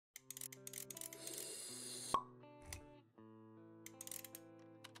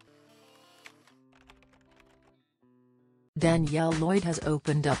Danielle Lloyd has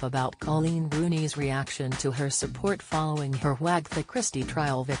opened up about Coleen Rooney's reaction to her support following her Wagatha Christie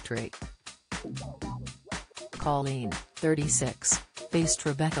trial victory. Coleen, 36, faced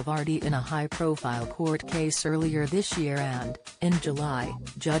Rebecca Vardy in a high-profile court case earlier this year and, in July,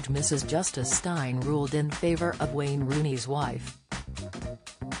 Judge Mrs. Justice Stein ruled in favor of Wayne Rooney's wife.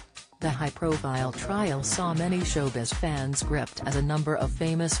 The high-profile trial saw many showbiz fans gripped as a number of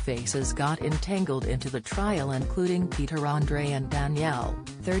famous faces got entangled into the trial, including Peter Andre and Danielle,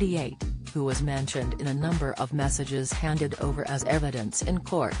 38, who was mentioned in a number of messages handed over as evidence in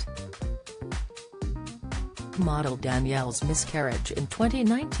court. Model Danielle's miscarriage in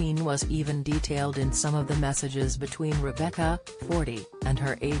 2019 was even detailed in some of the messages between Rebecca, 40, and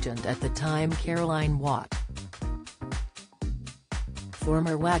her agent at the time, Caroline Watt.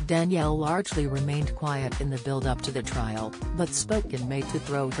 Former WAG Danielle largely remained quiet in the build-up to the trial, but spoke in May to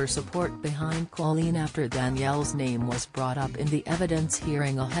throw her support behind Coleen after Danielle's name was brought up in the evidence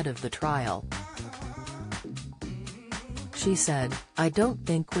hearing ahead of the trial. She said, "I don't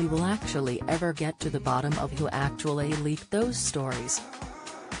think we will actually ever get to the bottom of who actually leaked those stories.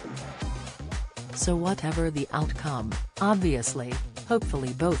 So whatever the outcome, obviously,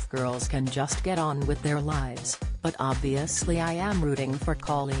 hopefully both girls can just get on with their lives, but obviously I am rooting for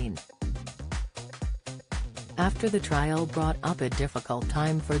Coleen." After the trial brought up a difficult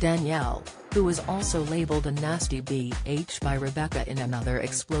time for Danielle, who was also labeled a nasty bitch by Rebecca in another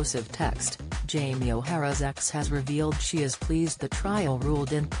explosive text, Jamie O'Hara's ex has revealed she is pleased the trial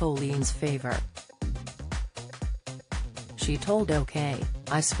ruled in Coleen's favor. She told OK,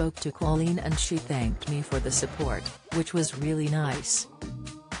 "I spoke to Coleen and she thanked me for the support, which was really nice.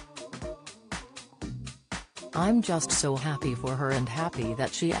 I'm just so happy for her and happy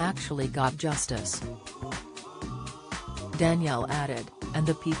that she actually got justice." Danielle added, "And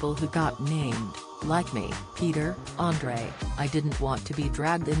the people who got named, like me, Peter, Andre, I didn't want to be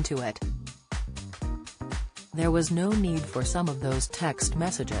dragged into it. There was no need for some of those text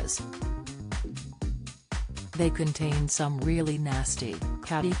messages. They contained some really nasty,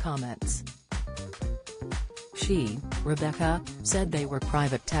 catty comments." She, Rebecca, said they were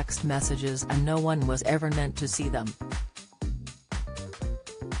private text messages and no one was ever meant to see them.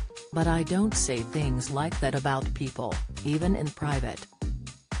 "But I don't say things like that about people, even in private.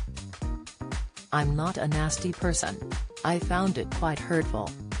 I'm not a nasty person. I found it quite hurtful."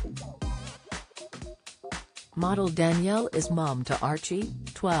 Model Danielle is mom to Archie,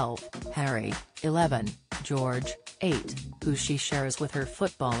 12, Harry, 11, George, 8, who she shares with her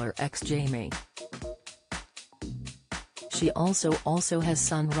footballer ex Jamie. She also has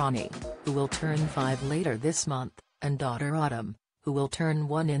son Ronnie, who will turn 5 later this month, and daughter Autumn, who will turn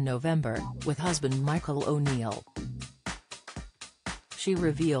 1 in November, with husband Michael O'Neill. She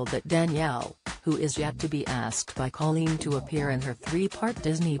revealed that Danielle, who is yet to be asked by Coleen to appear in her 3-part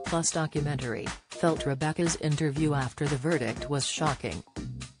Disney Plus documentary, felt Rebecca's interview after the verdict was shocking.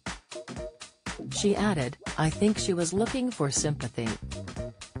 She added, "I think she was looking for sympathy.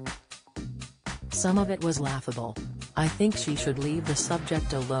 Some of it was laughable. I think she should leave the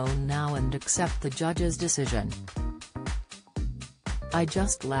subject alone now and accept the judge's decision. I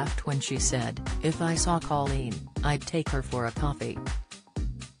just laughed when she said, if I saw Coleen, I'd take her for a coffee.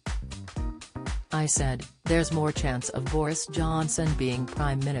 I said, there's more chance of Boris Johnson being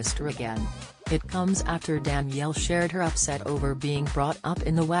Prime Minister again." It comes after Danielle shared her upset over being brought up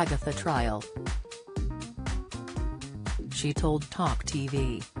in the Wagatha trial. She told Talk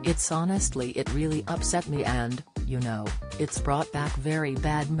TV, "It really upset me and, you know, it's brought back very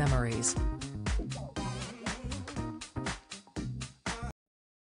bad memories.